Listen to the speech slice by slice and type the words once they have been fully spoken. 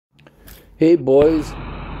Hey boys,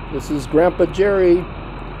 this is Grandpa Jerry.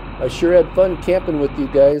 I sure had fun camping with you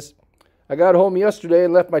guys. I got home yesterday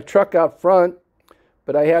and left my truck out front,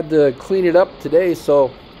 but I had to clean it up today, so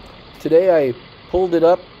today I pulled it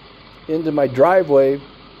up into my driveway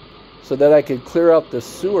so that I could clear out the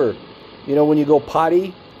sewer. You know, when you go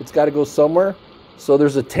potty, it's got to go somewhere. So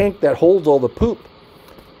there's a tank that holds all the poop,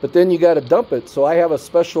 but then you got to dump it. So I have a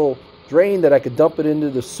special drain that I could dump it into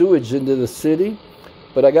the sewage into the city.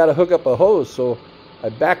 But I got to hook up a hose, so I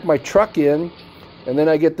back my truck in, and then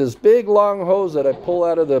I get this big long hose that I pull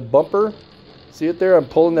out of the bumper. See it there? I'm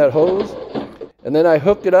pulling that hose, and then I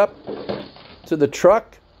hook it up to the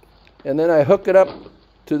truck, and then I hook it up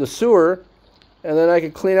to the sewer, and then I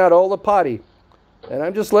can clean out all the potty. And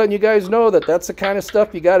I'm just letting you guys know that that's the kind of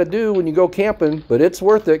stuff you got to do when you go camping, but it's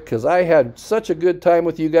worth it because I had such a good time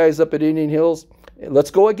with you guys up at Indian Hills.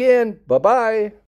 Let's go again. Bye-bye.